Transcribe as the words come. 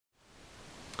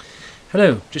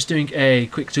Hello, just doing a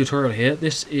quick tutorial here.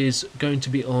 This is going to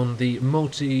be on the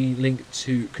multi-link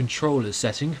to controllers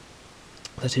setting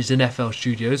that is in FL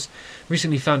Studios.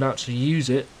 Recently found out to use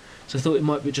it, so I thought it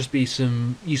might just be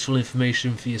some useful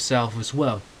information for yourself as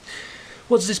well.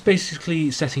 What does this basically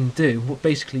setting do? What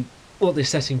this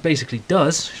setting basically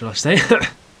does, shall I say,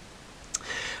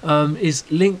 is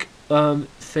link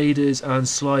faders and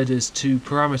sliders to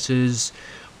parameters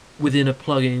within a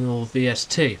plugin or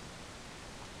VST.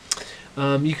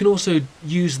 You can also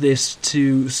use this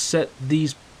to set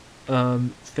these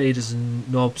faders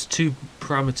and knobs to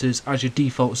parameters as your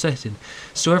default setting.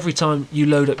 So every time you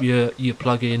load up your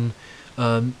plugin,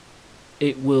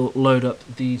 it will load up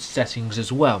these settings as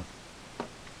well.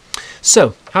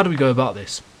 So how do we go about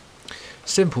this?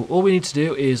 Simple. All we need to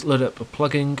do is load up a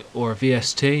plugin or a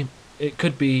VST. It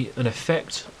could be an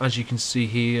effect, as you can see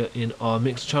here in our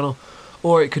mixer channel,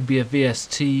 or it could be a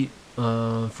VST,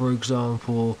 for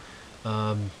example.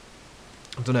 I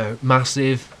don't know,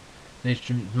 massive, an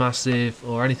instrument massive,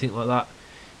 or anything like that.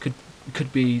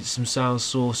 Could be some sound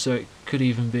source, so it could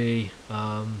even be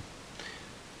a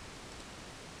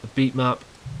beat map.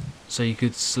 So you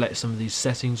could select some of these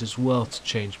settings as well to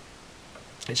change.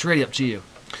 It's really up to you.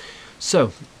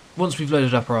 So once we've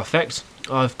loaded up our effect,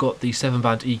 I've got the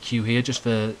 7-band EQ here, just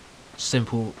for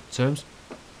simple terms.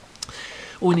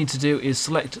 All we need to do is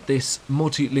select this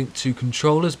multi-link to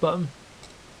controllers button.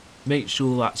 Make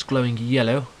sure that's glowing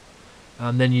yellow,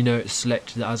 and then you know it's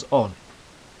selected as on.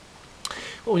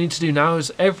 What we need to do now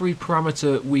is every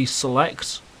parameter we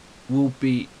select will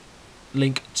be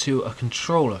linked to a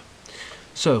controller.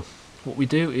 So what we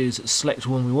do is select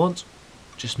one we want,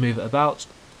 just move it about,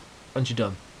 and you're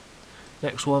done.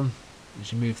 Next one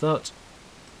is you move that,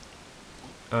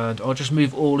 and I'll just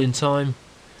move all in time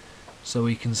so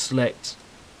we can select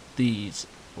these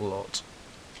lot.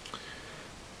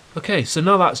 Okay, so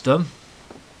now that's done,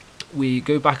 we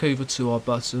go back over to our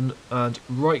button and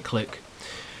right click.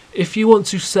 If you want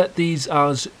to set these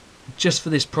as just for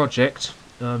this project,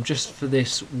 just for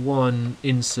this one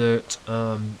insert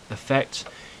effect,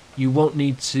 you won't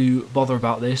need to bother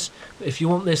about this. But if you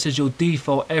want this as your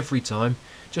default every time,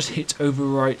 just hit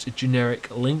overwrite generic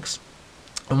links.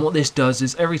 And what this does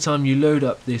is every time you load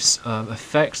up this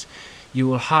effect, you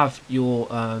will have your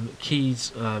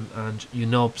keys and your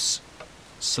knobs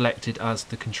selected as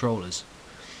the controllers,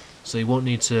 so you won't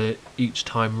need to each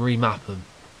time remap them,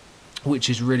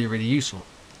 which is really useful.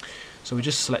 So we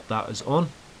just select that as on,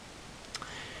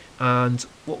 and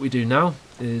what we do now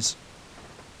is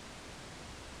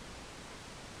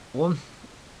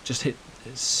just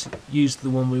use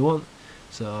the one we want.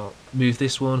 So I'll move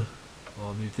this one,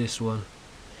 I'll move this one,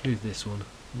 move this one,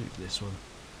 move this one,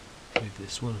 move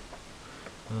this one,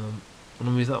 and I'll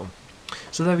move that one.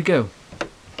 So there we go.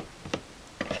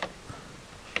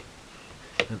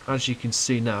 And as you can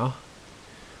see now,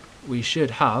 we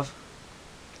should have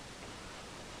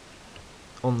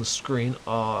on the screen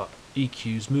our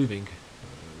EQs moving.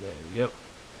 There we go.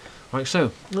 Like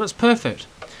so. That's perfect.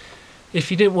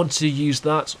 If you didn't want to use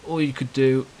that, all you could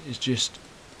do is just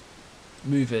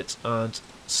move it and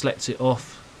select it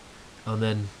off, and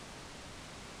then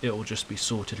it will just be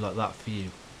sorted like that for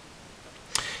you.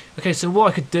 Okay, so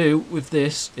what I could do with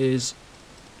this is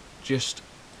just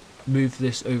move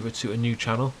this over to a new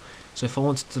channel. So if I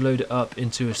wanted to load it up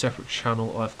into a separate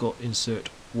channel, I've got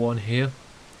insert 1 here,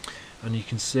 and you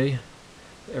can see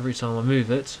every time I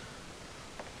move it,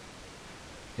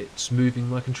 it's moving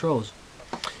my controls.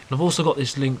 And I've also got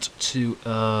this linked to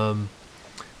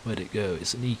where'd it go?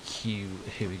 It's an EQ.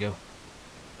 Here we go.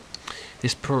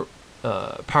 This parametric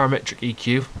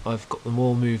EQ. I've got them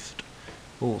all moved,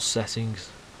 all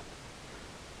settings.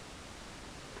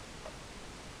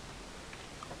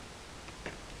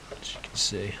 As you can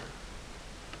see.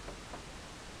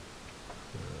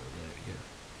 There we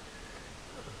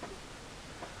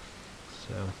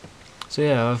go. So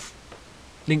yeah, I've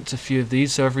linked a few of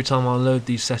these, so every time I load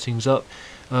these settings up,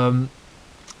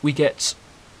 we get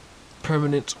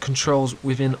permanent controls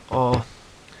within our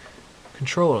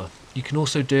controller. You can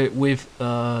also do it with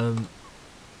plugins,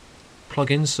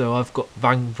 so I've got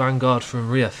Vanguard from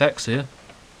ReFX here.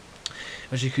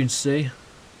 As you can see,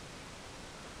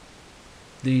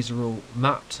 these are all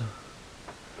mapped.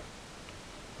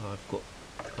 I don't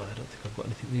think I've got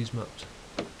anything these mapped.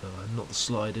 No, not the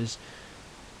sliders,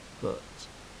 but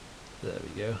there we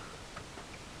go.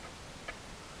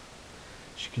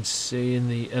 As you can see in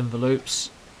the envelopes,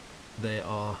 they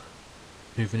are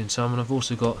moving in time, and I've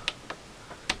also got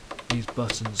these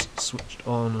buttons switched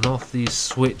on and off. These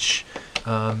switch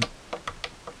your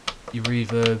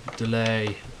reverb,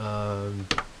 delay,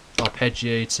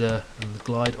 arpeggiator and the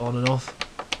glide on and off.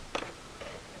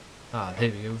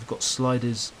 Here we go. We've got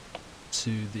sliders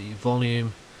to the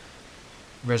volume,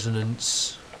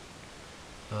 resonance.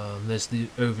 There's the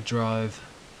overdrive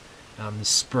and the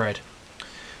spread.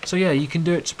 So yeah, you can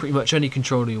do it to pretty much any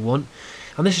controller you want.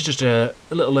 And this is just a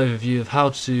little overview of how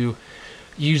to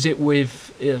use it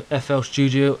with FL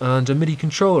Studio and a MIDI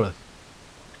controller.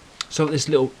 So this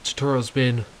little tutorial has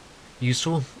been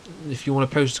useful. If you want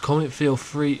to post a comment, feel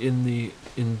free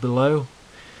in below.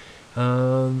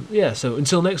 Yeah, so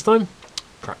until next time,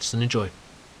 practice and enjoy.